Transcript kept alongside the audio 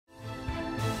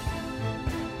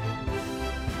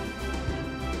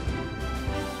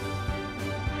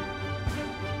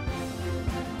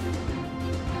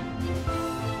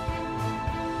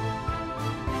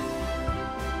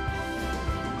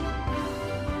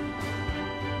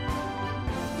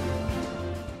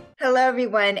Hello,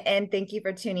 everyone, and thank you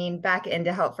for tuning back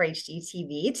into Help for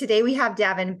HGTV. Today, we have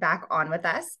Davan back on with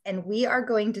us, and we are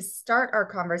going to start our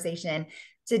conversation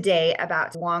today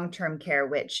about long-term care,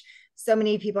 which so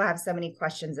many people have so many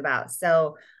questions about.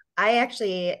 So I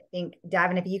actually think,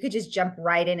 Davan, if you could just jump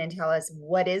right in and tell us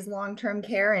what is long-term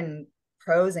care and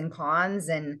pros and cons,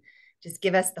 and just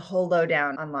give us the whole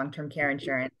lowdown on long-term care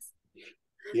insurance.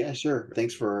 Yeah, sure.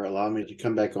 Thanks for allowing me to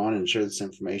come back on and share this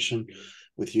information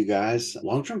with you guys.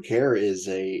 Long-term care it's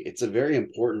a very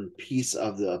important piece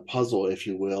of the puzzle, if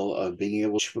you will, of being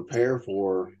able to prepare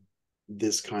for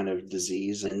this kind of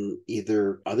disease and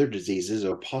either other diseases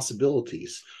or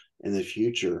possibilities in the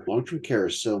future. Long-term care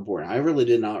is so important. I really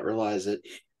did not realize it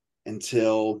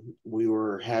until we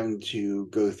were having to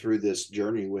go through this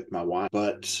journey with my wife.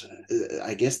 But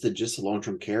I guess the gist of long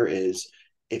term care is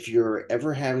if you're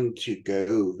ever having to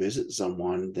go visit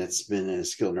someone that's been in a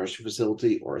skilled nursing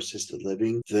facility or assisted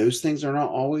living, those things are not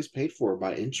always paid for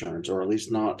by insurance, or at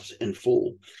least not in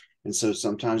full. And so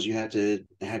sometimes you have to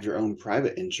have your own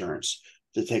private insurance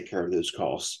to take care of those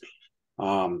costs.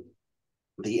 Um,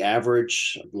 the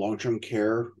average long-term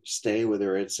care stay,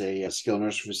 whether it's a skilled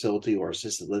nursing facility or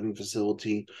assisted living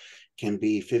facility, can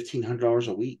be $1,500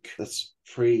 a week. That's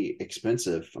pretty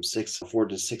expensive, from $4,000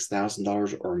 to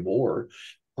 $6,000 or more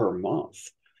per month.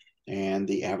 And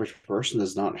the average person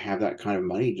does not have that kind of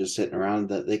money just sitting around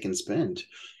that they can spend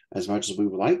as much as we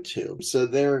would like to. So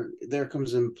there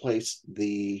comes in place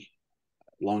the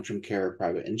long-term care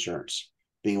private insurance,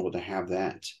 being able to have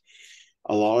that.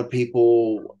 A lot of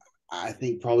people, I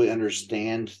think, probably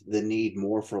understand the need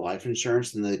more for life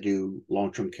insurance than they do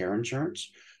long-term care insurance,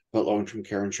 but long-term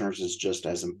care insurance is just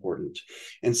as important.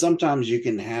 And sometimes you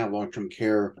can have long-term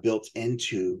care built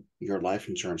into your life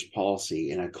insurance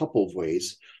policy in a couple of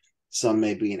ways. Some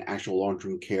may be an actual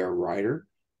long-term care rider,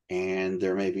 and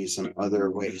there may be some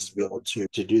other ways to be able to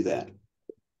do that.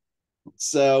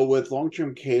 So with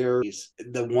long-term care,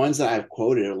 the ones that I've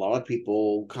quoted, a lot of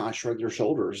people kind of shrug their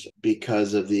shoulders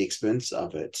because of the expense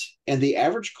of it. And the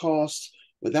average cost,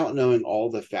 without knowing all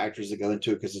the factors that go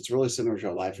into it, because it's really similar to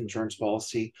a life insurance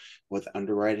policy with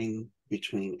underwriting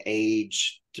between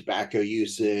age, tobacco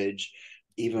usage,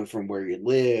 even from where you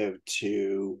live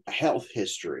to health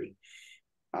history,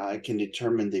 can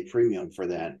determine the premium for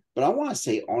that. But I want to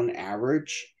say on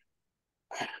average,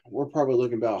 we're probably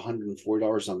looking about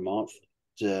 $140 a month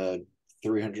to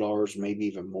 $300, maybe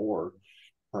even more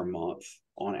per month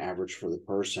on average for the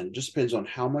person. Just depends on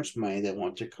how much money they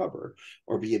want to cover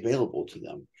or be available to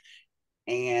them.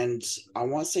 And I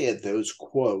want to say at those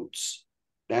quotes,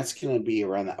 that's going to be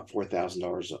around that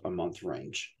 $4,000 a month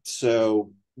range.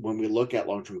 So when we look at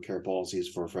long-term care policies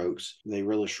for folks, they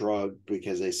really shrug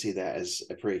because they see that as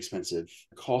a pretty expensive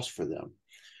cost for them.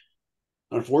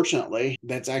 Unfortunately,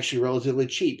 that's actually relatively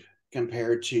cheap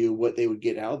compared to what they would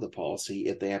get out of the policy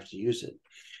if they have to use it.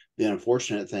 The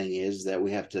unfortunate thing is that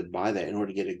we have to buy that in order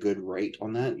to get a good rate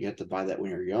on that. You have to buy that when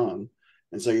you're young.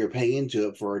 And so you're paying into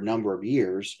it for a number of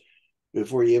years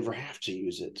before you ever have to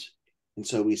use it. And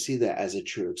so we see that as a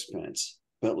true expense.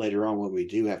 But later on, when we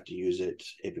do have to use it,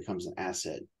 it becomes an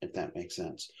asset, if that makes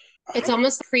sense. It's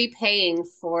almost prepaying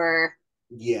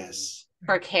Yes.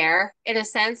 for care in a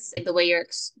sense. The way you're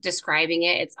describing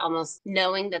it, it's almost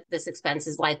knowing that this expense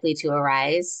is likely to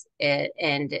arise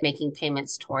and making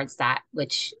payments towards that,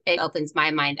 which it opens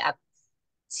my mind up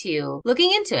to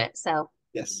looking into it. So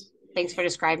Yes. thanks for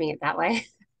describing it that way.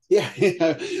 Yeah,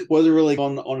 wasn't really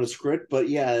on a script, but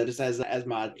yeah, just as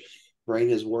my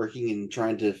brain is working and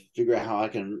trying to figure out how I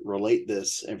can relate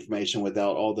this information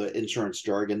without all the insurance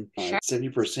jargon. Sure.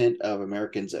 70% of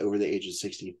Americans over the age of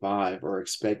 65 are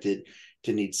expected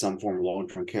to need some form of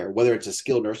long-term care, whether it's a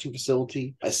skilled nursing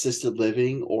facility, assisted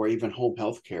living, or even home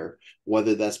health care,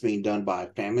 whether that's being done by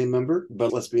a family member.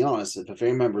 But let's be honest, if a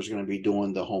family member is going to be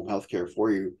doing the home health care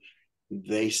for you,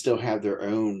 they still have their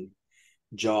own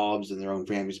jobs and their own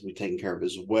families to be taken care of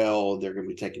as well. They're going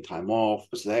to be taking time off.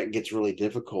 So that gets really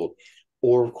difficult.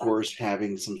 Or, of course,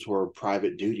 having some sort of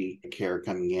private duty care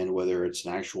coming in, whether it's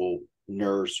an actual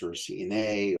nurse or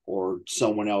CNA or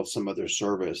someone else, some other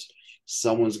service.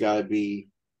 Someone's got to be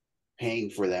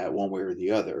paying for that one way or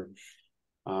the other.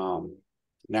 Now,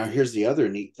 here's the other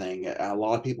neat thing. A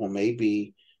lot of people may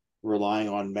be relying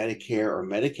on Medicare or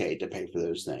Medicaid to pay for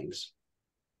those things.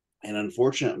 And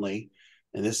unfortunately,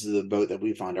 and this is the boat that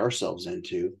we find ourselves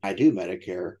into, I do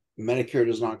Medicare. Medicare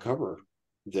does not cover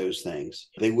those things.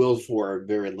 They will for a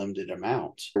very limited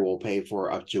amount. They will pay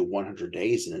for up to 100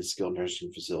 days in a skilled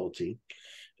nursing facility.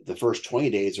 The first 20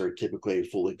 days are typically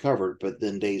fully covered, but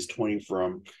then days 20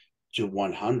 from to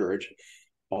 100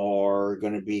 are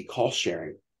going to be cost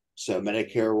sharing. So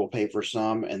Medicare will pay for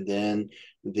some, and then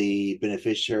the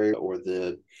beneficiary or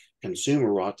the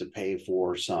consumer will have to pay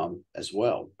for some as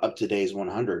well, up to days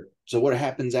 100. So what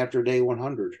happens after day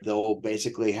 100? They'll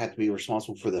basically have to be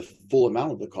responsible for the full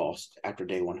amount of the cost after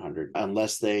day 100,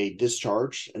 unless they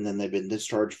discharge, and then they've been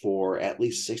discharged for at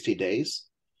least 60 days.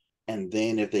 And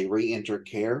then if they re-enter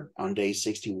care on day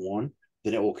 61,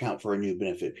 then it will count for a new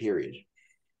benefit period.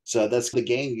 So that's the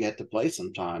game you have to play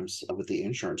sometimes with the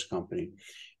insurance company.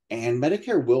 And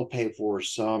Medicare will pay for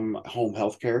some home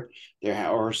health care. There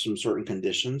are some certain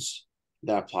conditions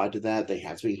that apply to that. They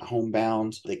have to be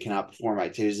homebound. They cannot perform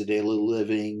activities of daily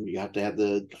living. You have to have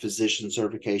the physician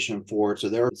certification for it. So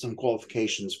there are some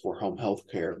qualifications for home health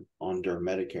care under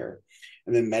Medicare.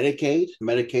 And then Medicaid,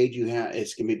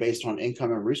 it's going to be based on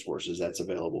income and resources that's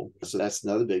available. So that's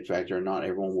another big factor. Not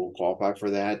everyone will qualify for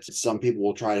that. Some people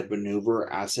will try to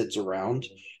maneuver assets around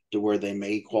to where they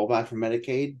may qualify for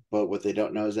Medicaid, but what they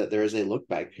don't know is that there is a look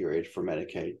back period for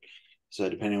Medicaid. So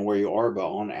depending on where you are, but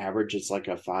on average, it's like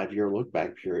a 5-year look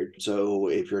back period. So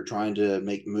if you're trying to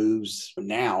make moves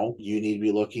now, you need to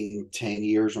be looking 10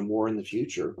 years or more in the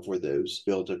future for those, to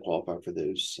be able to qualify for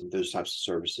those types of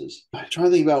services. I'm trying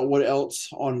to think about what else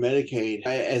on Medicaid.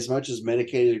 As much as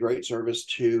Medicaid is a great service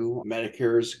too,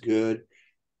 Medicare is good,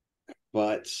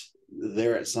 but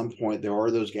there at some point, there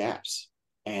are those gaps.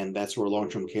 And that's where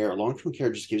long-term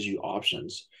care just gives you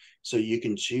options. So you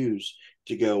can choose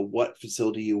to go what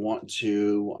facility you want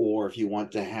to, or if you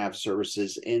want to have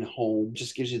services in home,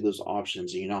 just gives you those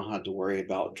options. And you don't have to worry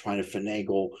about trying to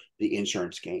finagle the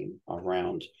insurance game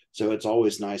around. So it's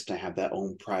always nice to have that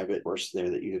own private course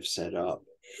there that you have set up.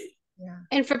 Yeah.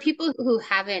 And for people who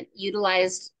haven't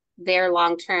utilized their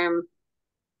long-term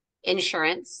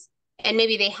insurance, and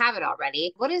maybe they have it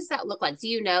already, what does that look like? Do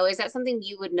you know? Is that something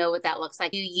you would know what that looks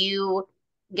like? Do you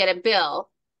get a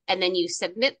bill and then you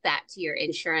submit that to your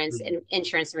insurance and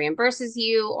insurance reimburses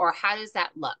you? Or how does that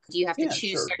look? Do you have to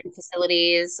choose certain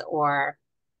facilities or?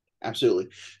 Absolutely.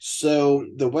 So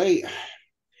the way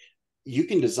you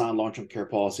can design long-term care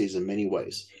policies in many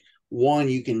ways. One,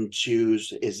 you can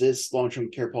choose, is this long-term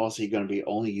care policy going to be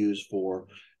only used for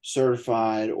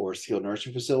certified or skilled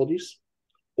nursing facilities?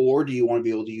 Or do you want to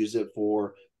be able to use it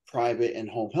for private and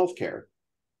home health care,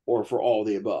 or for all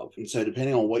the above? And so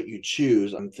depending on what you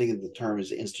choose, I'm thinking the term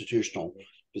is institutional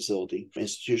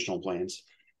plans.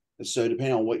 And so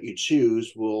depending on what you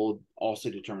choose will also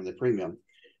determine the premium.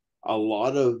 A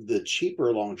lot of the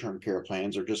cheaper long-term care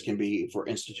plans are just going to be for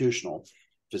institutional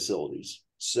facilities.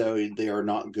 So they are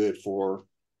not good for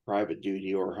private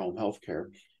duty or home health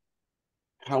care.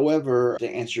 However, to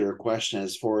answer your question,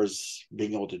 as far as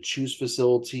being able to choose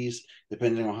facilities,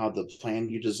 depending on how the plan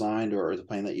you designed or the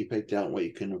plan that you picked out and what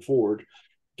you can afford,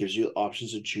 gives you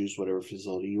options to choose whatever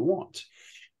facility you want.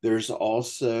 There's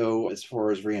also, as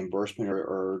far as reimbursement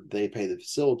or they pay the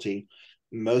facility,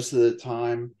 most of the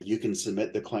time you can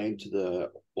submit the claim to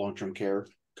the long-term care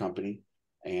company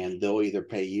and they'll either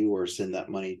pay you or send that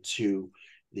money to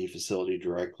the facility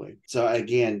directly. So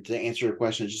again, to answer your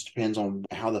question, it just depends on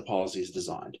how the policy is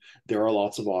designed. There are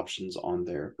lots of options on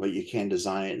there, but you can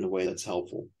design it in a way that's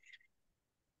helpful.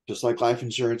 Just like life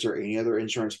insurance or any other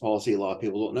insurance policy, a lot of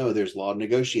people don't know there's a lot of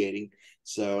negotiating.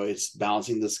 So it's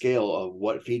balancing the scale of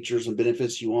what features and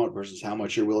benefits you want versus how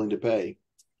much you're willing to pay.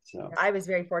 So I was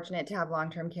very fortunate to have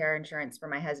long-term care insurance for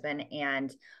my husband. And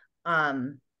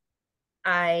the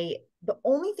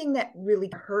only thing that really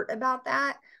hurt about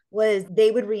that was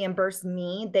they would reimburse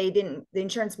me. The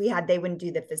insurance we had, they wouldn't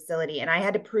do the facility. And I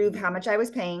had to prove how much I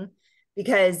was paying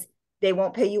because they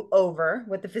won't pay you over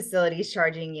what the facility is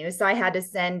charging you. So I had to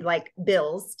send like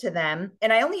bills to them.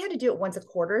 And I only had to do it once a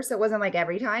quarter. So it wasn't like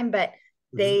every time, but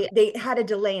they had a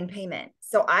delay in payment.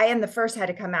 So I am the first had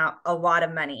to come out a lot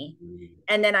of money.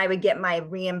 And then I would get my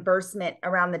reimbursement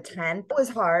around the 10th. It was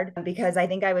hard because I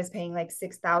think I was paying like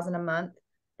 $6,000 a month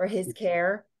for his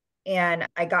care. And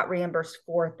I got reimbursed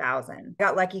 $4,000.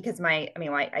 Got lucky because I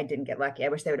didn't get lucky. I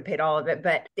wish they would have paid all of it,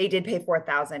 but they did pay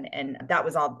 $4,000, and that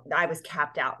was all. I was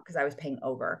capped out because I was paying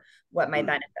over what my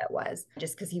benefit was,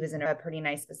 just because he was in a pretty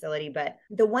nice facility. But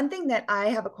the one thing that I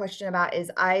have a question about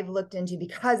is I've looked into,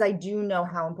 because I do know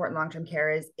how important long-term care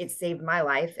is. It saved my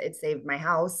life. It saved my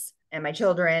house and my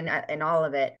children and all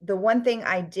of it. The one thing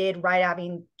I did right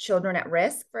having children at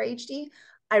risk for HD,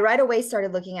 I right away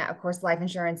started looking at, of course, life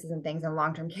insurances and things and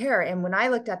long-term care. And when I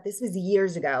looked at, this was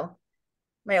years ago,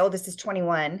 my oldest is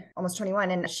 21, almost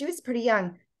 21, and she was pretty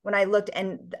young when I looked.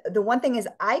 And the one thing is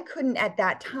I couldn't at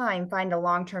that time find a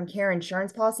long-term care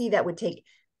insurance policy that would take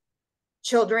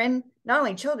children, not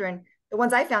only children, the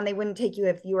ones I found, they wouldn't take you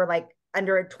if you were like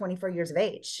under 24 years of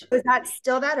age. Is that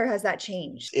still that, or has that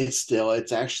changed?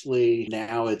 It's actually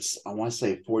now I want to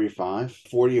say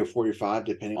 40 or 45,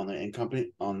 depending on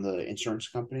the insurance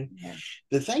company. Yeah.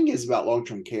 The thing is about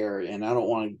long-term care, and I don't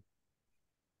want to,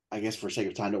 I guess for sake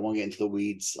of time, don't want to get into the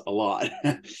weeds a lot,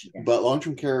 but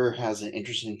long-term care has an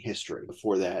interesting history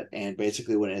before that. And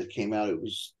basically when it came out, it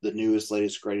was the newest,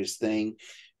 latest, greatest thing.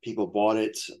 People bought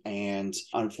it. And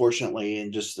unfortunately,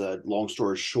 and just a long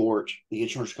story short, the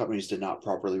insurance companies did not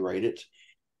properly rate it.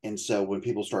 And so when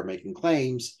people started making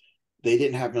claims, they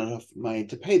didn't have enough money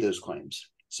to pay those claims.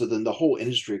 So then the whole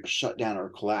industry shut down or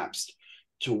collapsed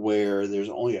to where there's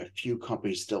only a few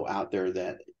companies still out there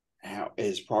that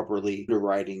is properly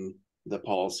underwriting the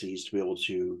policies to be able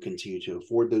to continue to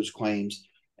afford those claims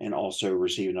and also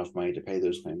receive enough money to pay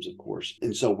those claims, of course.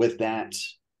 And so with that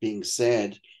being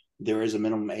said, there is a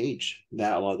minimum age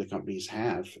that a lot of the companies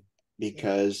have,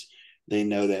 because they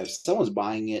know that if someone's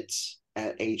buying it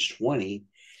at age 20,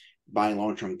 buying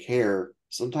long-term care,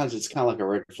 sometimes it's kind of like a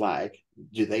red flag.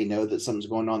 Do they know that something's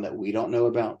going on that we don't know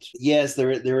about? Yes,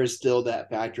 there is still that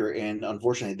factor. And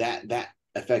unfortunately, that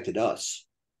affected us,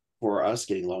 for us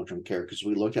getting long-term care, because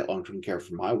we looked at long-term care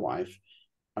for my wife.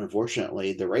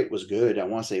 Unfortunately, the rate was good. I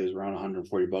want to say it was around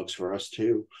 $140 for us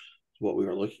too, what we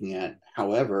were looking at.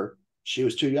 However, she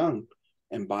was too young.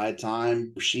 And by the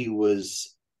time she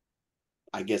was,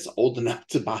 I guess, old enough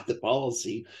to buy the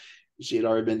policy, she had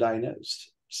already been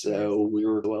diagnosed. So we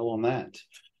were well on that.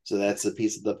 So that's a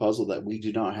piece of the puzzle that we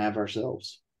do not have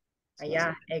ourselves. So.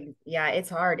 Yeah, it's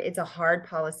hard. It's a hard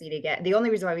policy to get. The only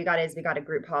reason why we got it is we got a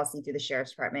group policy through the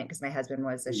sheriff's department, because my husband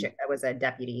was a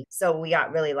deputy. So we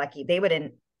got really lucky. They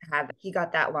wouldn't have, he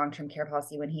got that long-term care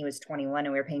policy when he was 21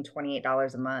 and we were paying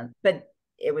 $28 a month. But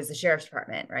it was the sheriff's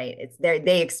department, right? It's there.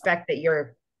 They expect that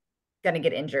you're going to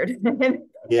get injured.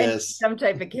 Yes, some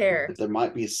type of care. There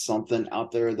might be something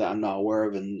out there that I'm not aware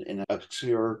of in an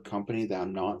obscure company that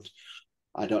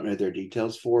I don't know their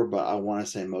details for, but I want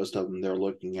to say most of them, they're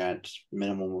looking at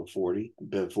minimum of 40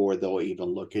 before they'll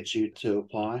even look at you to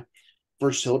apply.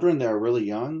 For children that are really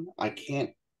young, I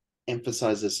can't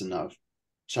emphasize this enough.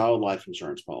 Child life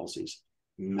insurance policies,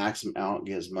 max them out,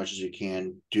 get as much as you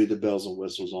can, do the bells and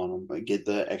whistles on them, but get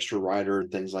the extra rider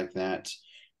and things like that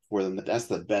for them. That's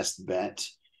the best bet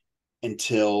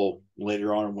until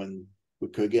later on when we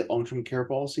could get long-term care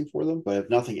policy for them. But if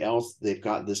nothing else, they've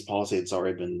got this policy that's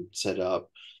already been set up.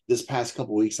 This past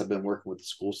couple of weeks, I've been working with the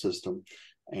school system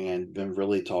and been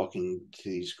really talking to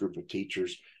these group of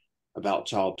teachers about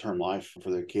child term life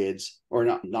for their kids, or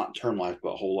not term life,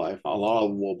 but whole life. A lot of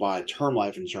them will buy term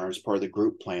life insurance, part of the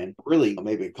group plan, really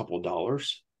maybe a couple of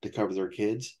dollars to cover their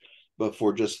kids. But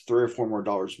for just $3 or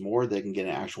 $4 more, they can get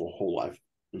an actual whole life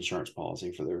insurance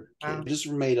policy for their kids. Wow. It just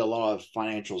made a lot of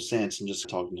financial sense, and just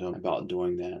talking to them about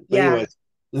doing that. But anyway,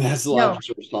 that's the life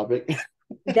insurance topic.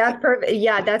 That's perfect.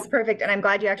 Yeah, that's perfect. And I'm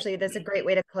glad that's a great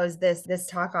way to close this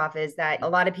talk off, is that a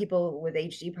lot of people with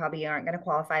HD probably aren't going to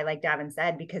qualify, like Davan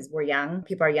said, because we're young.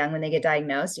 People are young when they get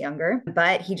diagnosed, younger.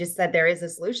 But he just said there is a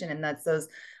solution, and that's those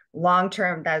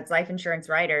long-term, that's life insurance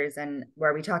riders, and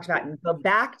where we talked about, and go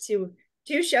back to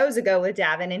 2 shows ago with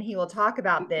Davan, and he will talk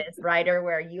about this rider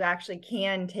where you actually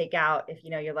can take out, if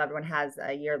you know your loved one has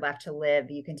a year left to live,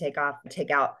 you can take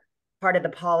out part of the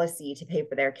policy to pay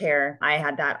for their care. I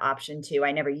had that option too.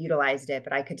 I never utilized it,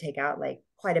 but I could take out like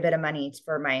quite a bit of money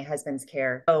for my husband's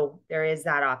care. So there is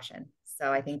that option.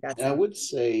 So I think that's. And I would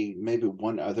say maybe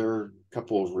one other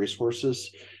couple of resources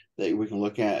that we can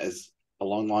look at is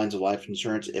along the lines of life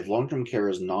insurance. If long-term care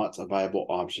is not a viable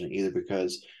option, either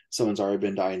because someone's already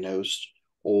been diagnosed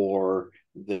or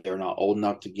they're not old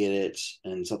enough to get it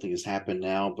and something has happened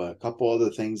now, but a couple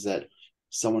other things that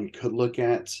someone could look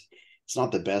at. It's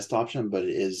not the best option, but it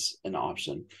is an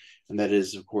option. And that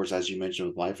is, of course, as you mentioned,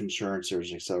 with life insurance,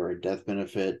 there's accelerated death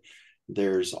benefit.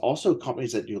 There's also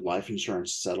companies that do life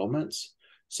insurance settlements.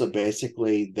 So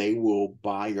basically, they will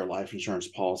buy your life insurance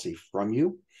policy from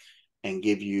you and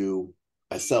give you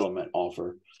a settlement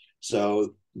offer.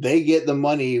 So they get the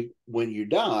money when you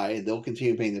die. They'll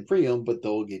continue paying the premium, but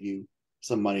they'll give you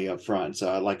some money up front.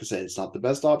 So like I said, it's not the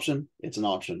best option. It's an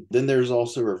option. Then there's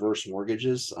also reverse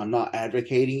mortgages. I'm not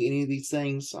advocating any of these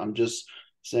things. I'm just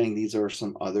saying these are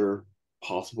some other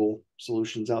possible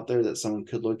solutions out there that someone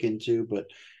could look into, but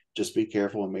just be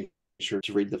careful and make sure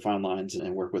to read the fine lines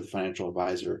and work with a financial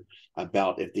advisor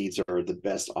about if these are the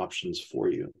best options for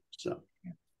you. So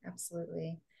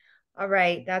absolutely. All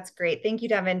right. That's great. Thank you,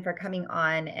 Davan, for coming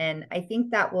on. And I think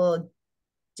that will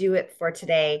do it for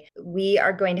today. We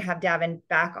are going to have Davan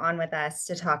back on with us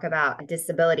to talk about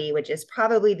disability, which is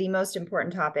probably the most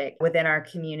important topic within our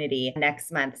community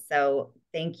next month. So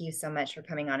thank you so much for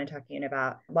coming on and talking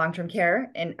about long-term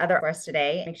care and other for us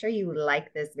today. Make sure you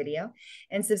like this video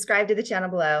and subscribe to the channel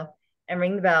below and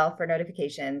ring the bell for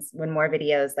notifications when more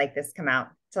videos like this come out.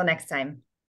 Till next time.